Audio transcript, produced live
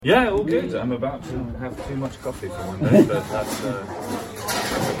Yeah, all good. I'm about to have too much coffee for one day, but that's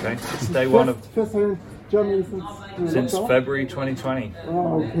okay. It's day one of First time in Germany since February 2020.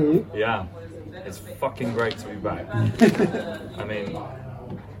 Oh, okay. Yeah, it's fucking great to be back. I mean,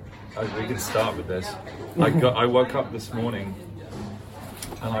 we can start with this. I woke up this morning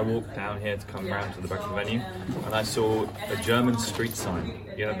and I walked down here to come round to the back of the venue, and I saw a German street sign.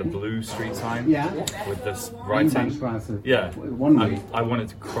 You know, the blue street sign? Yeah. With this writing. Yeah. I wanted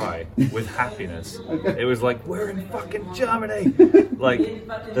to cry with happiness. It was like, we're in fucking Germany! Like,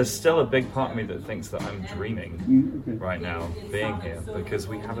 there's still a big part of me that thinks that I'm dreaming right now, being here, because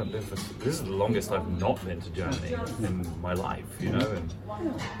we haven't been this is the longest I've not been to Germany in my life, you know, and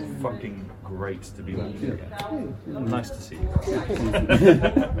fucking great to be back here again. Nice to see you.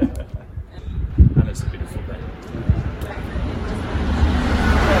 And it's a beautiful day.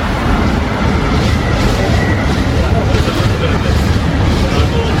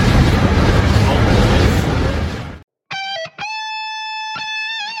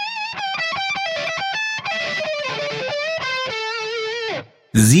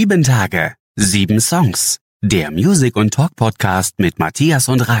 Sieben Tage, 7 Songs. Der Music- und Talk-Podcast mit Matthias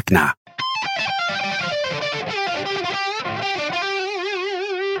und Ragnar.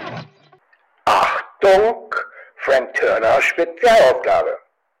 Achtung, Frank Turner Spezialausgabe.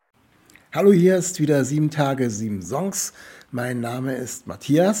 Hallo, hier ist wieder 7 Tage, 7 Songs. Mein Name ist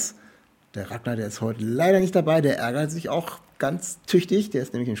Matthias. Der Ragnar, der ist heute leider nicht dabei. Der ärgert sich auch ganz tüchtig. Der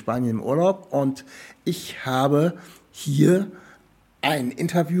ist nämlich in Spanien im Urlaub. Und ich habe hier ein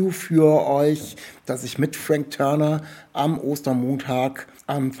Interview für euch, das ich mit Frank Turner am Ostermontag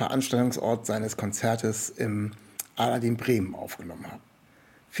am Veranstaltungsort seines Konzertes im Aladdin Bremen aufgenommen habe.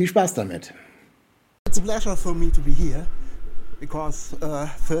 Viel Spaß damit. It's a pleasure for me to be here because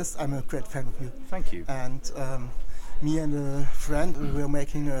first I'm a great fan of you. Thank you. And me and a friend we're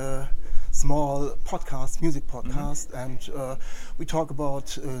making a small podcast, music podcast, and we talk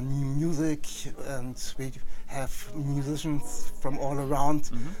about new music, and we have musicians from all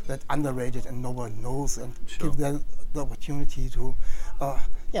around that underrated and no one knows, and give them the opportunity to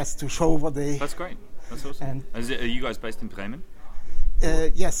to show what they. That's great. That's awesome. And are you guys based in Bremen?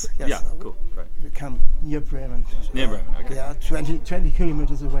 Yes. Yeah, cool, great. We come near Bremen. Near Bremen, okay. Yeah, 20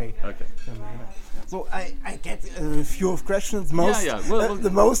 kilometers away. Okay. So I get a few of questions. Most, Well,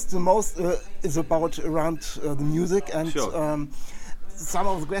 the most is about around the music, and some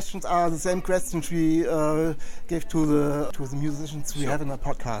of the questions are the same questions we give to the musicians we have in our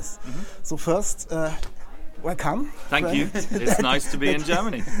podcast. So first, welcome. Thank friend. you. It's nice to be in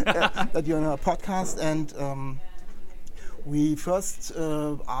Germany. That you're on our podcast, and we first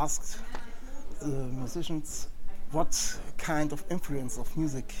asked the musicians what kind of influence of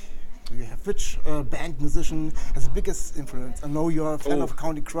music do you have? Which band musician has the biggest influence? I know you're a fan of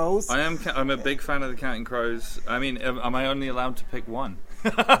Counting Crows. I'm a big fan of the Counting Crows. I mean, am I only allowed to pick one?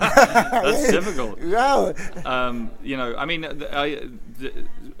 That's difficult. Yeah. You know, I mean,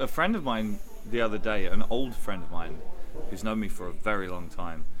 a friend of mine the other day, an old friend of mine who's known me for a very long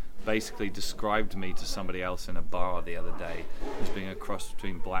time, basically described me to somebody else in a bar the other day as being a cross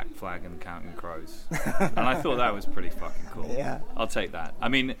between Black Flag and Counting Crows. And I thought that was pretty fucking cool. Yeah. I'll take that. I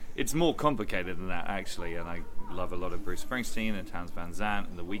mean, it's more complicated than that, actually, and I love a lot of Bruce Springsteen and Townes Van Zandt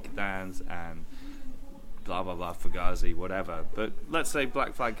and the Weekndans and blah, blah, blah, Fugazi, whatever. But let's say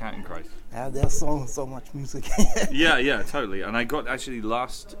Black Flag, Counting Crows. Yeah, there's so much music. Yeah, totally. And I got, actually,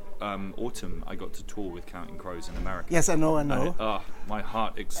 last autumn, I got to tour with Counting Crows in America. Yes, I know. And my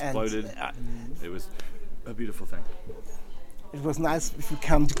heart exploded. It was a beautiful thing. It was nice if we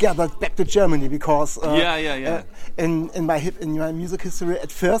come together back to Germany, because in my music history,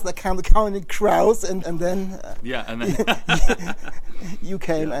 at first I came to Counting Crows, and then you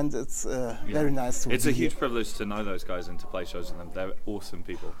came, and it's very nice to It's be a huge here. privilege to know those guys and to play shows with them. They're awesome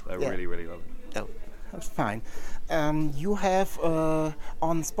people. They're really, really lovely. Oh, that's fine. You have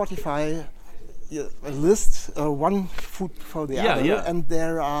on Spotify a list, one food for the other, and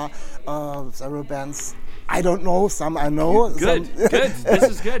there are several bands. I don't know, some I know. Good. This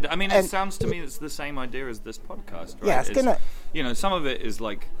is good. I mean, it sounds to me it's the same idea as this podcast, right? Yes, you know, some of it is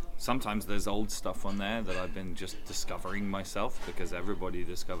like, sometimes there's old stuff on there that I've been just discovering myself, because everybody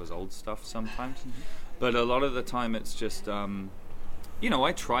discovers old stuff sometimes. But a lot of the time it's just, you know,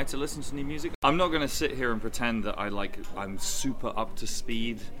 I try to listen to new music. I'm not going to sit here and pretend that I'm super up to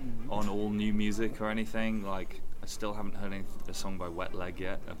speed on all new music or anything. Like, I still haven't heard a song by Wet Leg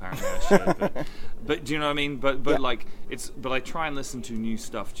yet. Apparently I should, but do you know what I mean? But I try and listen to new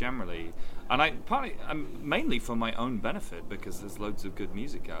stuff generally, and mainly for my own benefit, because there's loads of good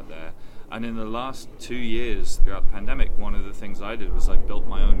music out there. And in the last 2 years throughout the pandemic, one of the things I did was I built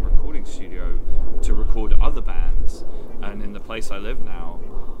my own recording studio to record other bands. And in the place I live now,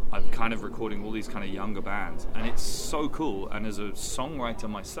 I'm kind of recording all these kind of younger bands, and it's so cool. And as a songwriter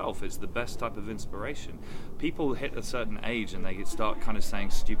myself, it's the best type of inspiration. People hit a certain age and they start kind of saying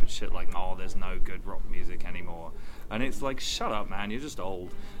stupid shit like, "Oh, there's no good rock music anymore," and it's like, shut up, man, you're just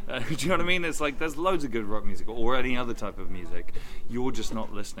old. Do you know what I mean? It's like there's loads of good rock music or any other type of music. You're just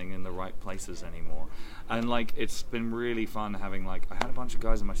not listening in the right places anymore. And like, it's been really fun having I had a bunch of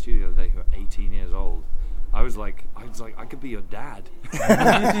guys in my studio the other day who are 18 years old. I was like, I could be your dad.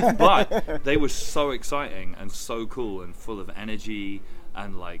 But they were so exciting and so cool and full of energy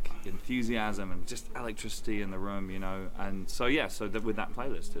and like enthusiasm and just electricity in the room, you know. And so with that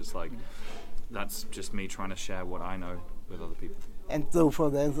playlist, it's like, that's just me trying to share what I know with other people. And so for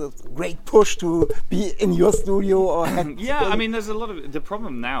them, it's a great push to be in your studio or yeah, I mean, there's a lot of the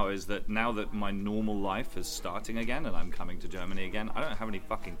problem now is that now that my normal life is starting again and I'm coming to Germany again, I don't have any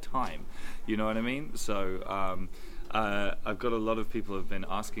fucking time. You know what I mean? So I've got a lot of people have been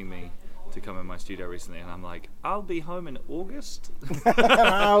asking me to come in my studio recently, and I'm like, I'll be home in August.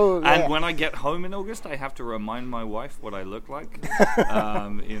 Oh, yeah. And when I get home in August, I have to remind my wife what I look like.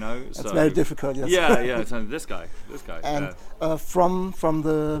 You know, it's very difficult. Yes. Yeah. So this guy. And from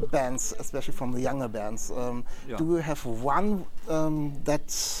the bands, especially from the younger bands, do you have one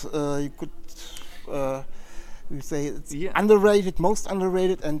that you could you say it's underrated, most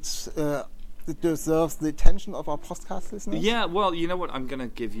underrated, and it deserves the attention of our podcast listeners? Yeah, well, you know what? I'm going to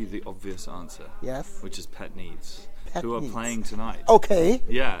give you the obvious answer. Yes. Which is Pet Needs, who are playing tonight. Okay.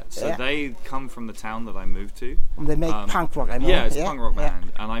 Yeah, so they come from the town that I moved to. And they make punk rock, I know. Yeah, it's a punk rock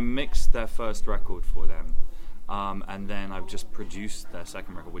band. And I mixed their first record for them. And then I've just produced their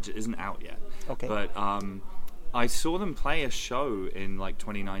second record, which isn't out yet. Okay. But I saw them play a show in like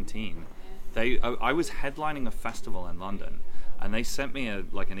 2019. I was headlining a festival in London. And they sent me an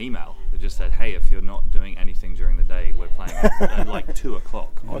email that just said, "Hey, if you're not doing anything during the day, we're playing at like 2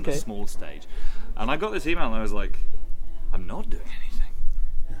 o'clock on the small stage." And I got this email and I was like, "I'm not doing anything.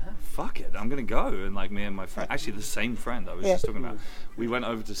 Fuck it, I'm gonna go." And like me and my friend, actually the same friend I was just talking about, we went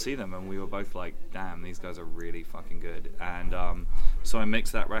over to see them and we were both like, "Damn, these guys are really fucking good." And so I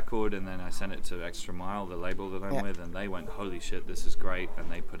mixed that record and then I sent it to Extra Mile, the label that I'm with, and they went, "Holy shit, this is great,"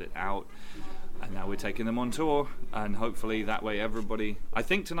 and they put it out. And now we're taking them on tour, and hopefully that way everybody... I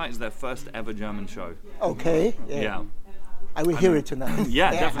think tonight is their first ever German show. Okay. Yeah. I will hear it tonight. Yeah,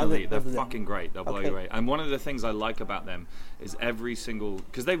 definitely. They're fucking great. They'll blow you away. And one of the things I like about them is every single...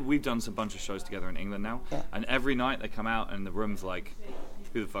 Because we've done a bunch of shows together in England now, and every night they come out and the room's like,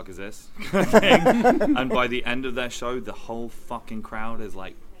 "Who the fuck is this?" And by the end of their show, the whole fucking crowd is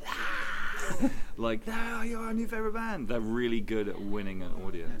like... like, "Oh, you're our new favorite band." They're really good at winning an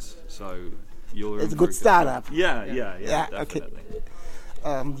audience. So... It's a good startup. Yeah, definitely.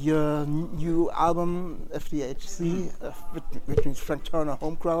 Okay. Your new album, FDHC, which means Frank Turner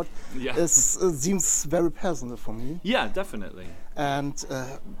Home Crowd, seems very personal for me. Yeah, definitely. And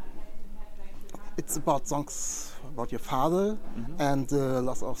it's about songs about your father and the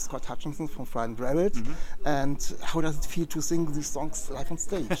loss of Scott Hutchinson from Frightened Rabbit. And how does it feel to sing these songs live on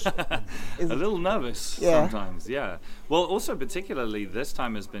stage? A little nervous sometimes, yeah. Well, also particularly this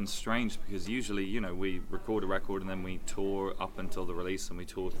time has been strange because usually, you know, we record a record and then we tour up until the release and we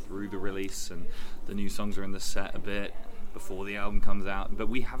tour through the release and the new songs are in the set a bit before the album comes out. But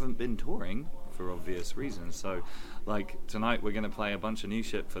we haven't been touring for obvious reasons. So, like, tonight we're going to play a bunch of new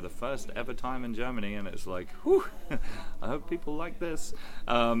shit for the first ever time in Germany, and it's like, whew, I hope people like this.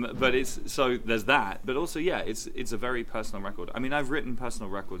 But it's, so there's that, but also, it's a very personal record. I mean, I've written personal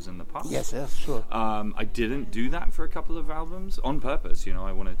records in the past. Yes, sure. I didn't do that for a couple of albums on purpose, you know,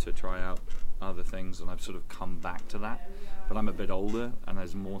 I wanted to try out other things, and I've sort of come back to that. But I'm a bit older, and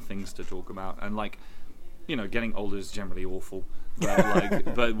there's more things to talk about, and like, you know, getting older is generally awful,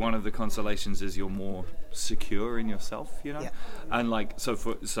 but but one of the consolations is you're more secure in yourself, you know. And like, so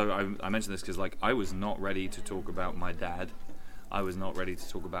I mentioned this because like I was not ready to talk about my dad. I was not ready to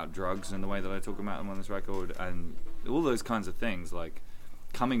talk about drugs in the way that I talk about them on this record, and all those kinds of things. Like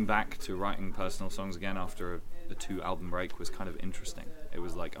coming back to writing personal songs again after a 2-album break was kind of interesting. It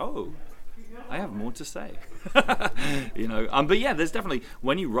was like, oh, I have more to say, you know. But yeah, there's definitely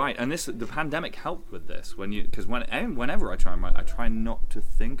when you write, and the pandemic helped with this. Whenever I try and write, I try not to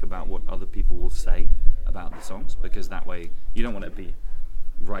think about what other people will say about the songs, because that way you don't want to be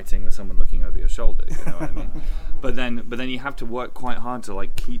writing with someone looking over your shoulder. You know what I mean? But then you have to work quite hard to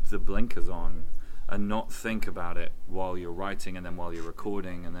like keep the blinkers on and not think about it while you're writing, and then while you're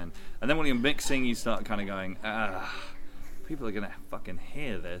recording, and then when you're mixing, you start kind of going, people are gonna fucking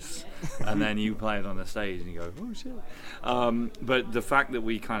hear this, and then you play it on the stage and you go, oh shit. But the fact that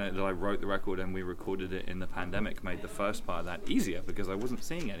that I wrote the record and we recorded it in the pandemic made the first part of that easier because I wasn't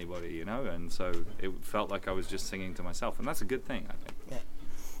seeing anybody, and so it felt like I was just singing to myself, and that's a good thing, I think. Yeah.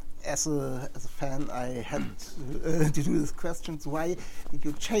 As a fan, I had to do this question. So why did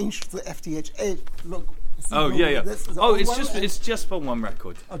you change the FTH8 look? It's just for one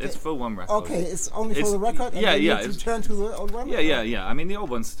record. Okay. It's for one record. Okay, it's only for the record. And you turn to the old one. Yeah. I mean, the old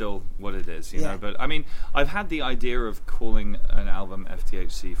one's still what it is, you know. But I mean, I've had the idea of calling an album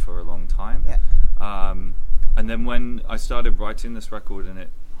FTHC for a long time. Yeah. And then when I started writing this record, and it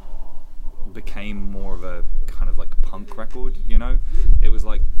became more of a kind of like punk record, it was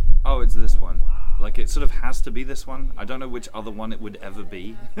like, oh, it's this one. Like, it sort of has to be this one. I don't know which other one it would ever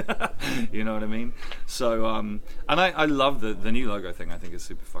be. You know what I mean? So, and I love the new logo thing. I think it's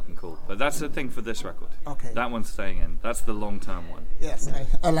super fucking cool. But that's the thing for this record. Okay. That one's staying in. That's the long-term one. Yes,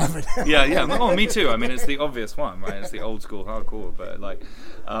 I love it. Yeah. Oh, me too. I mean, it's the obvious one, right? It's the old school hardcore. But, like,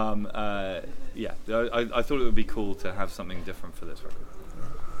 I thought it would be cool to have something different for this record.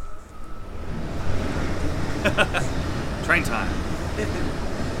 Train time.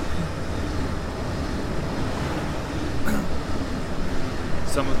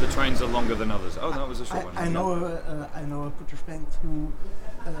 Some of the trains are longer than others. Oh, that was a short one. I know a British band who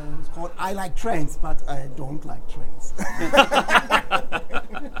is called I Like Trains, but I don't like trains.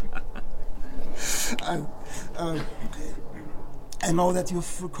 I know that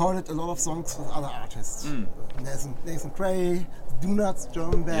you've recorded a lot of songs with other artists. Nathan Gray, Donuts,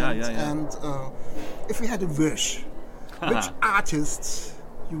 German band, yeah. and if we had a wish, which artist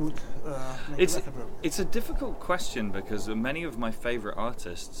you would make a record with? It's a difficult question because many of my favorite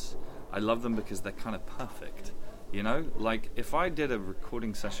artists, I love them because they're kind of perfect. Like if I did a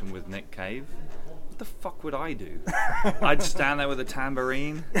recording session with Nick Cave, what the fuck would I do? I'd stand there with a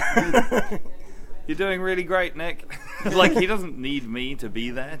tambourine. You're doing really great, Nick. Like, he doesn't need me to be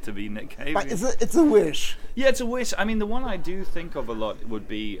there to be Nick Cave. But it's a wish. Yeah, it's a wish. I mean, the one I do think of a lot would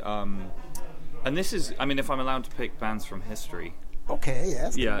be, and this is, I mean, if I'm allowed to pick bands from history. Okay,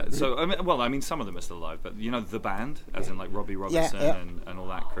 yes. Yeah, so, I mean, some of them are still alive, but, the band, as in, like, Robbie Robertson and all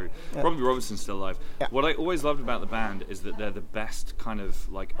that crew. Yeah. Robbie Robertson's still alive. Yeah. What I always loved about the band is that they're the best kind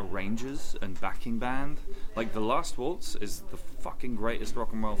of, like, arrangers and backing band. Like, The Last Waltz is the fucking greatest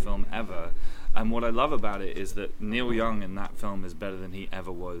rock and roll film ever. And what I love about it is that Neil Young in that film is better than he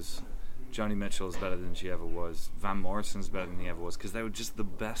ever was. Joni Mitchell is better than she ever was. Van Morrison's better than he ever was, because they were just the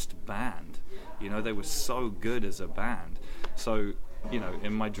best band. They were so good as a band. So,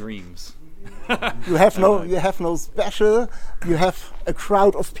 in my dreams. You have no special. You have a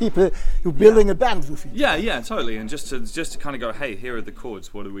crowd of people. You're building a band with you. Yeah, totally. And just to kind of go, hey, here are the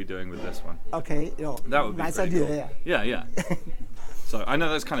chords. What are we doing with this one? Okay, that would be nice idea. Cool. Yeah. So I know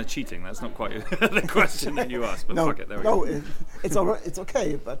that's kind of cheating. That's not quite the question that you asked, but fuck it. There we go. It's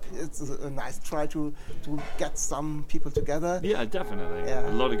okay, but it's a nice try to get some people together. Yeah, definitely. Yeah.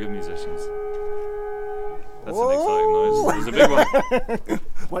 A lot of good musicians. That's an exciting noise. It's a big one.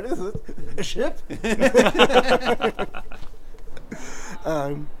 What is it? A ship?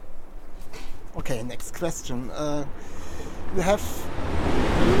 Okay, next question. You have.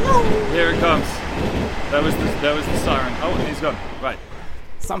 Here it comes. That was the siren. Oh, and he's gone. Right.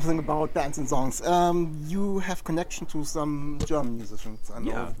 Something about bands and songs. You have connection to some German musicians. I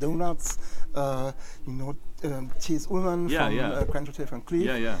know Donuts. T.S. Ullmann from Grand Hotel Van Cleef.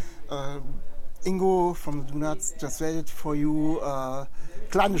 Yeah. Ingo from the Donuts just waited for you.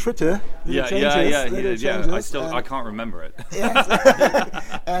 Kleine Schritte. I can't remember it. Yes.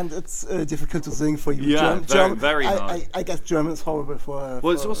 And it's difficult to sing for you. Yeah, very hard. I guess German is horrible for.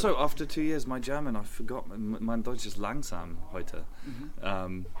 Well, it's also after 2 years. My German, I forgot. Mein Deutsch ist langsam heute,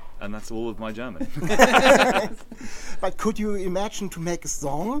 and that's all of my German. But could you imagine to make a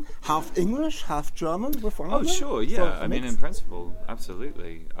song half English, half German with one of them? Oh, sure. Yeah. I mean, in principle,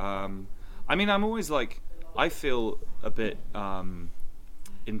 absolutely. I mean, I'm always like, I feel a bit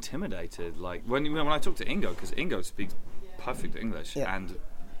intimidated. Like when I talk to Ingo, because Ingo speaks perfect English and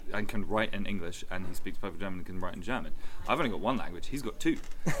can write in English, and he speaks perfect German and can write in German. I've only got one language. He's got two.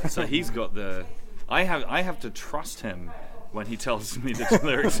 So he's got I have to trust him when he tells me the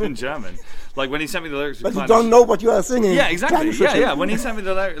lyrics in German. Like when he sent me the lyrics. But you don't know what you are singing. Yeah, exactly. Yeah. When he sent me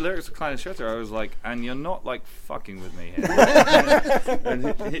the lyrics of Kleine Schritte, I was like, and you're not like fucking with me here.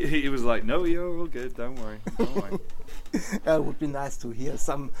 And he was like, no, you're all good. Don't worry. It would be nice to hear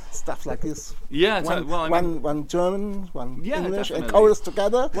some stuff like this. Yeah, one German, one English, definitely. and chorus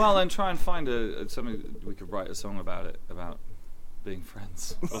together. Well, and try and find something we could write a song about it, about being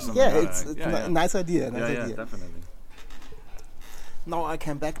friends or something. Yeah, it's a nice idea. Yeah, definitely. now I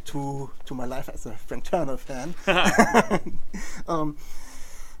came back to my life as a Frank Turner fan.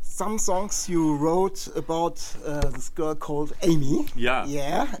 Some songs you wrote about this girl called Amy.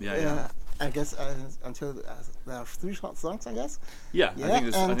 Yeah. I guess until there are 3 short songs, I guess. Yeah. Yeah. I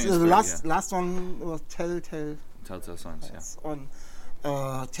think and it's the three, last one was Telltale songs. Yeah.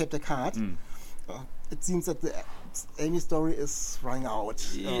 on Tape the Card. It seems that the Amy story is running out.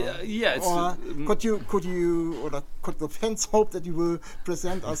 Yeah. Or could the fans hope that you will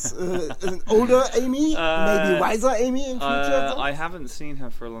present us an older Amy, maybe wiser Amy in future? I haven't seen her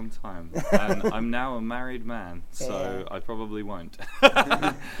for a long time, and I'm now a married man, so I probably won't.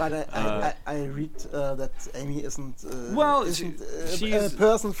 But I read that Amy isn't she's a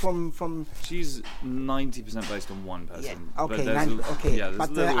person from. She's 90% based on one person. Yeah, okay,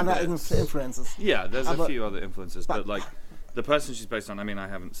 but there are other influences. Yeah, there's a few other influences, but like the person she's based on, I mean, I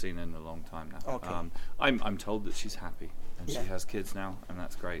haven't seen her in a long time now. Okay. I'm told that she's happy and she has kids now, and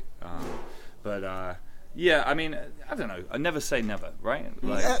that's great. Yeah, I mean, I don't know. I never say never, right?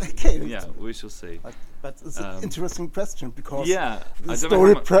 Like, yeah, we shall see. But it's an interesting question because the I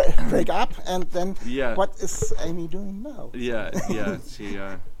story break up, and then what is Amy doing now? Yeah, she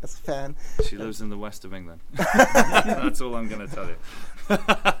as a fan, she lives in the west of England. That's all I'm going to tell you.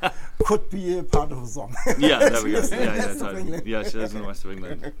 Could be a part of a song. Yeah, there we go. Yeah, totally. Yeah, she lives in the west of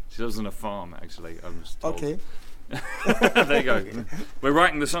England. She lives on a farm, actually. I'm just told. Okay. There you go. We're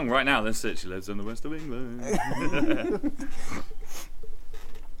writing the song right now. That's it. She lives in the west of England.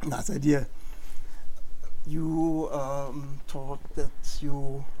 Nice idea. You thought that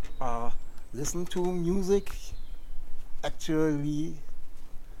you listen to music. Actually,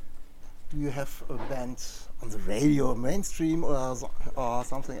 do you have a band on the radio, mainstream, or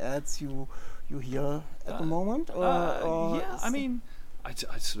something else you hear at the moment? Yeah, I mean, I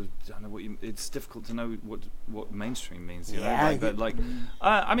sort of don't know what you. It's difficult to know what mainstream means. You know? Like, but like,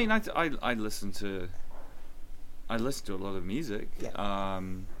 I mean, I listen to a lot of music. Yeah.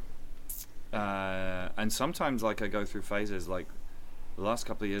 And sometimes like I go through phases. Like the last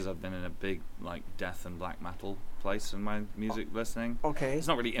couple of years, I've been in a big like death and black metal place in my music listening. Okay. It's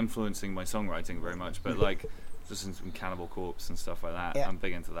not really influencing my songwriting very much, but like just in some Cannibal Corpse and stuff like that. Yeah. I'm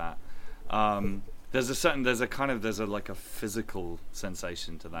big into that. There's a physical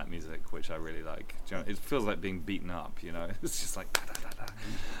sensation to that music which I really like. Do you know, it feels like being beaten up, you know. It's just like da, da, da,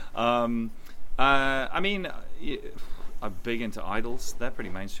 da. I mean, I'm big into Idols. They're pretty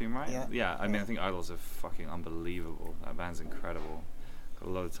mainstream, right? Yeah. I mean, I think Idols are fucking unbelievable. That band's incredible. Got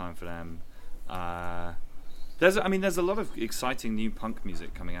a lot of time for them. There's a lot of exciting new punk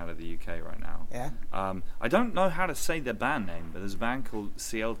music coming out of the UK right now. Yeah. I don't know how to say their band name, but there's a band called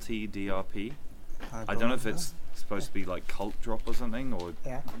CLTDRP. I don't know if it's supposed to be like Cult Drop or something, or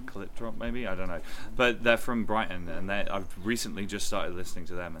Clit Drop maybe. I don't know. But they're from Brighton, and I've recently just started listening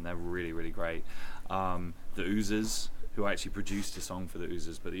to them, and they're really, really great. The Oozers, who actually produced a song for the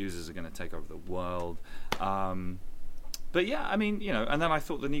Oozers, but the Oozers are going to take over the world. But yeah, I mean, you know, and then I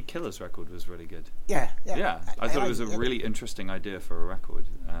thought the new Killers record was really good. Yeah. I thought it was a really interesting idea for a record.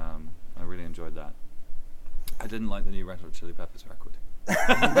 I really enjoyed that. I didn't like the new Red Hot Chili Peppers record.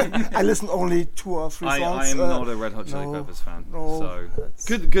 I listened only 2 or 3 songs. I am not a Red Hot Chili Peppers fan, no,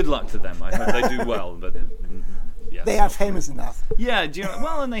 so good luck to them. I hope they do well, but yes, they are famous enough. Yeah, do you know,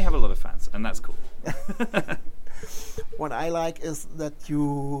 well, and they have a lot of fans, and that's cool. What I like is that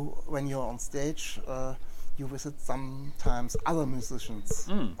you, when you're on stage, you visit sometimes other musicians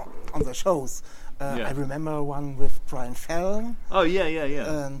on the shows. I remember one with Brian Fallon. Oh yeah.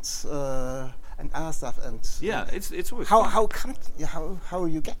 And other stuff, and it's always how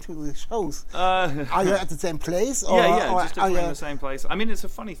you get to the shows? Are you at the same place? Or, just in the same place. I mean, it's a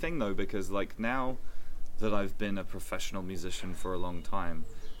funny thing though, because like now that I've been a professional musician for a long time,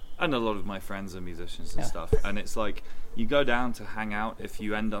 and a lot of my friends are musicians and stuff, and it's like you go down to hang out. If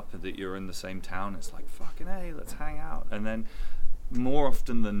you end up that you're in the same town, it's like fucking hey, let's hang out. And then more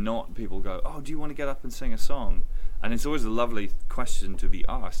often than not, people go, "Oh, do you want to get up and sing a song?" And it's always a lovely question to be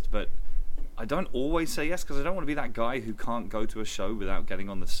asked, but I don't always say yes, because I don't want to be that guy who can't go to a show without getting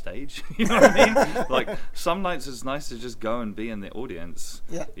on the stage. You know what I mean? Like some nights it's nice to just go and be in the audience.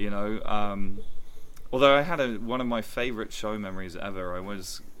 Yeah. You know. Although I had one of my favorite show memories ever.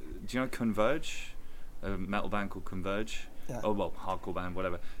 Do you know Converge? A metal band called Converge. Yeah. Oh well, hardcore band,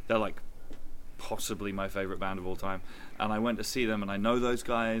 whatever. They're like possibly my favorite band of all time. And I went to see them, and I know those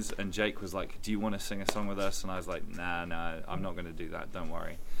guys. And Jake was like, "Do you want to sing a song with us?" And I was like, "Nah, I'm not going to do that. Don't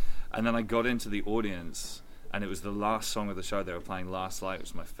worry." And then I got into the audience, and it was the last song of the show. They were playing Last Light, which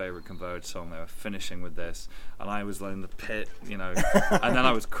was my favorite Converge song. They were finishing with this, and I was in the pit, and then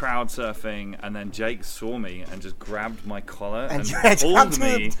I was crowd surfing, and then Jake saw me and just grabbed my collar and pulled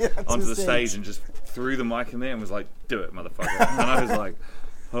me onto the stage and just threw the mic at me and was like, "Do it, motherfucker!" And I was like,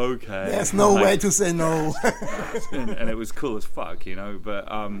 "Okay." There's no way to say no. and it was cool as fuck,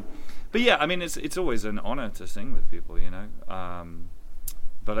 But yeah, I mean, it's always an honor to sing with people,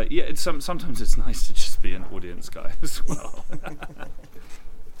 But yeah, sometimes it's nice to just be an audience guy as well.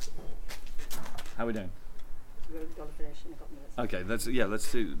 How are we doing? We're going to finish in a couple minutes. Okay,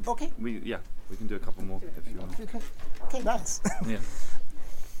 let's do. Okay. We can do a couple more if you want. Okay, nice. Yeah.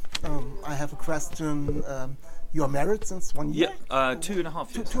 I have a question. You are married since 1 year? Yeah,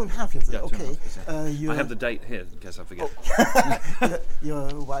 2.5 years. 2.5 years. Yeah, Okay. 2.5 years, I have the date here in case I forget.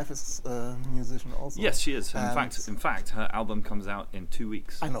 Your wife is a musician also. Yes, she is. In fact, her album comes out in 2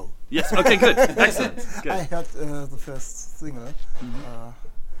 weeks. I know. Yes. Okay. Good. Excellent. Good. I heard the first single,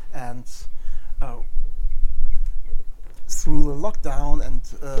 and through the lockdown and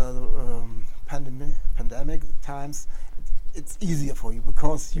pandemic times, it's easier for you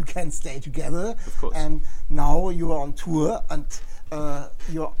because you can stay together. Of course. And now you are on tour, and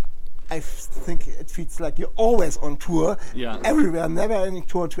I think it feels like you're always on tour. Yeah. Everywhere, never any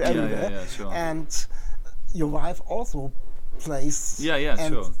tour to everywhere. Yeah, sure. And your wife also plays. Yeah,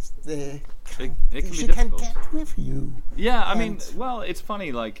 and sure. It can be she difficult. can get with you. Yeah, I mean, well, it's funny.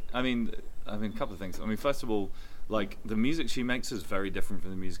 A couple of things. I mean, first of all, the music she makes is very different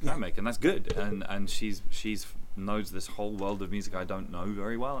from the music I make, and that's good. And she's knows this whole world of music I don't know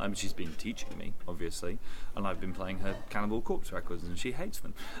very well. I mean, she's been teaching me, obviously, and I've been playing her Cannibal Corpse records, and she hates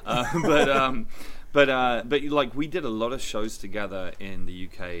them. But we did a lot of shows together in the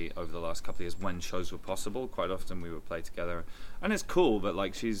UK over the last couple of years when shows were possible. Quite often we would play together, and it's cool. But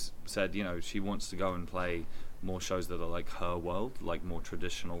she's said, she wants to go and play more shows that are like her world, like more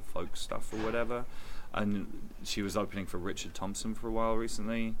traditional folk stuff or whatever. And she was opening for Richard Thompson for a while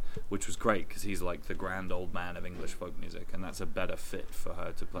recently, which was great because he's like the grand old man of English folk music, and that's a better fit for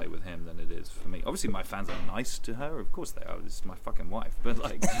her to play with him than it is for me. Obviously, my fans are nice to her, of course they are. This is my fucking wife, but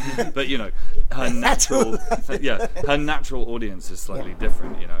her natural, her natural audience is slightly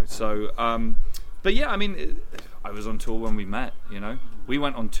different, So, but yeah, I mean, I was on tour when we met, We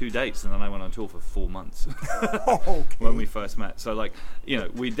went on 2 dates, and then I went on tour for 4 months when we first met. So,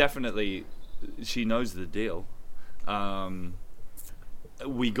 we definitely. She knows the deal.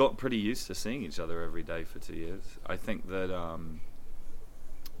 We got pretty used to seeing each other every day for 2 years. I think that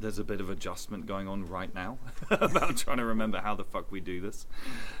there's a bit of adjustment going on right now about trying to remember how the fuck we do this,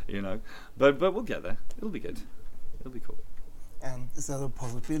 But we'll get there. It'll be good. It'll be cool. And is there a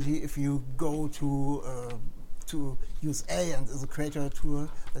possibility if you go to USA and is a creator tour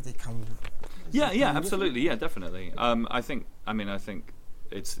that they come? Yeah, absolutely. Yeah, definitely. I think.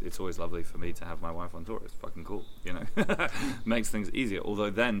 It's always lovely for me to have my wife on tour. It's fucking cool, Makes things easier. Although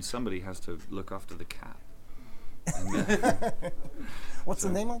then somebody has to look after the cat. What's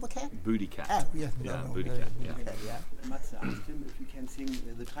the name of the cat? Booty Cat. Booty Cat. Mats asked him if he can sing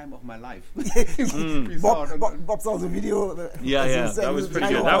 "The Time of My Life." Bob saw the video. That was pretty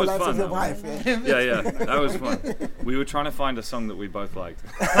good. That was fun. That was fun. We were trying to find a song that we both liked.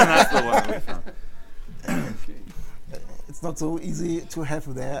 That's the one we found. It's not so easy to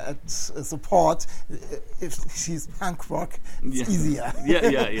have there at support. If she's punk rock, it's easier.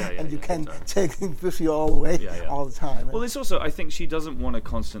 And you can take it with you all the way, all the time. Well, it's also, I think she doesn't want to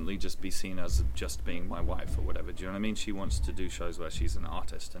constantly just be seen as just being my wife or whatever. Do you know what I mean? She wants to do shows where she's an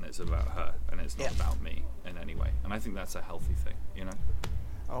artist and it's about her and it's not about me in any way. And I think that's a healthy thing,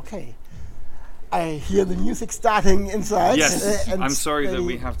 Okay. I hear the music starting inside. Yes, I'm sorry that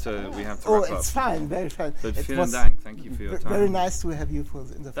we have to wrap up. It's fine, very fine. But vielen Dank, thank you for your time. Very nice to have you for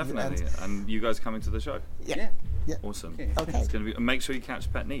the interview. Definitely, and you guys coming to the show. Yeah. Awesome. Okay. It's gonna be. Make sure you catch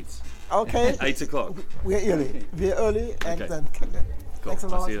Pet Needs. Okay. 8 o'clock. We're early, and then. Cool. Thanks a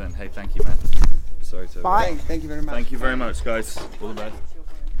lot. I'll see you then. Hey, thank you, man. Sorry to. Bye. Thank you very much. Thank you very much, guys. All the best.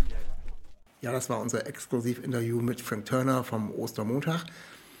 Ja, das war unser Exklusivinterview mit Frank Turner vom Ostermontag.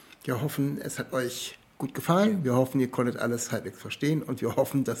 Wir hoffen, es hat euch gut gefallen. Wir hoffen, ihr konntet alles halbwegs verstehen und wir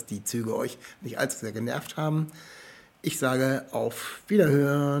hoffen, dass die Züge euch nicht allzu sehr genervt haben. Ich sage auf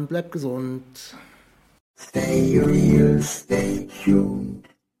Wiederhören, bleibt gesund. Stay real, stay tuned.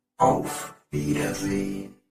 Auf Wiedersehen.